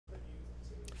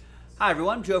Hi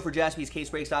everyone, Joe for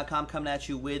JaspysCaseBreaks.com coming at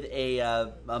you with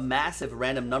a massive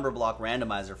random number block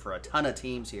randomizer for a ton of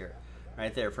teams here.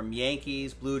 Right there, from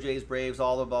Yankees, Blue Jays, Braves,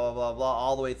 all the blah, blah, blah, blah,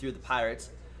 all the way through the Pirates.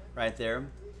 Right there.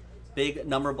 Big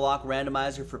number block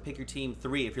randomizer for Pick Your Team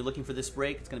 3. If you're looking for this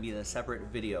break, it's going to be in a separate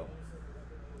video.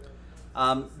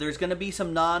 There's going to be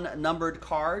some non-numbered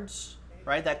cards,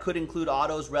 right? That could include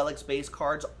autos, relics, base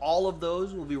cards. All of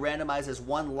those will be randomized as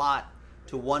one lot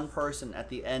to one person at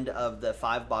the end of the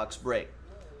 5-box break.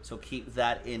 So keep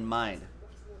that in mind.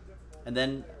 And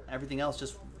then everything else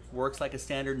just works like a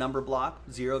standard number block.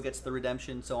 0 gets the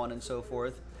redemption, so on and so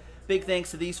forth. Big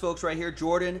thanks to these folks right here,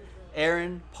 Jordan,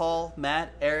 Aaron, Paul,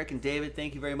 Matt, Eric, and David.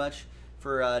 Thank you very much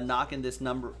for knocking this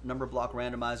number block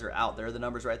randomizer out. There are the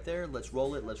numbers right there. Let's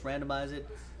roll it. Let's randomize it.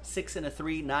 6 and a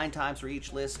 3, 9 times for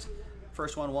each list.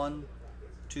 First one, 1,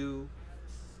 2,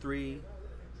 3,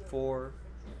 4,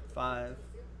 5,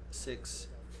 6,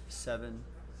 7,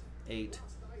 8,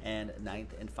 and 9th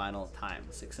and final time.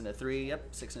 6 and a 3, yep,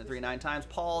 6 and a 3, 9 times.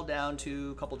 Paul down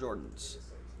to a couple Jordans.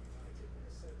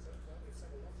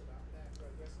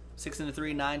 6 and a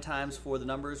 3, 9 times for the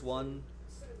numbers. 1,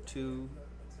 2,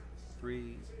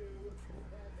 3,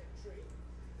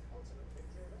 4,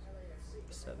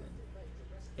 7,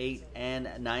 8, and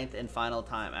 9th and final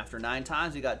time. After 9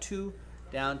 times, we got 2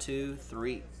 down to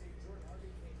 3.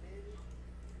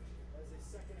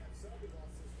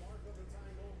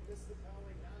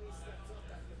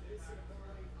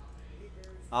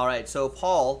 All right, so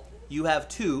Paul, you have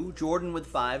 2, Jordan with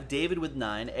 5, David with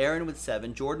 9, Aaron with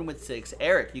 7, Jordan with 6,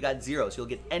 Eric, you got 0, so you'll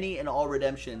get any and all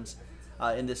redemptions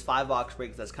in this 5-box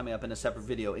break that's coming up in a separate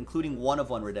video, including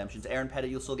 1-of-1 redemptions. Aaron Pettit,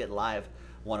 you'll still get live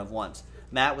 1-of-1s.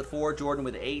 Matt with 4, Jordan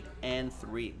with 8, and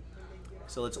 3.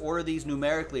 So let's order these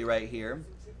numerically right here,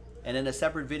 and in a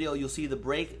separate video, you'll see the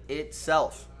break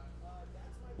itself.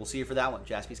 We'll see you for that one,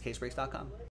 JaspysCaseBreaks.com.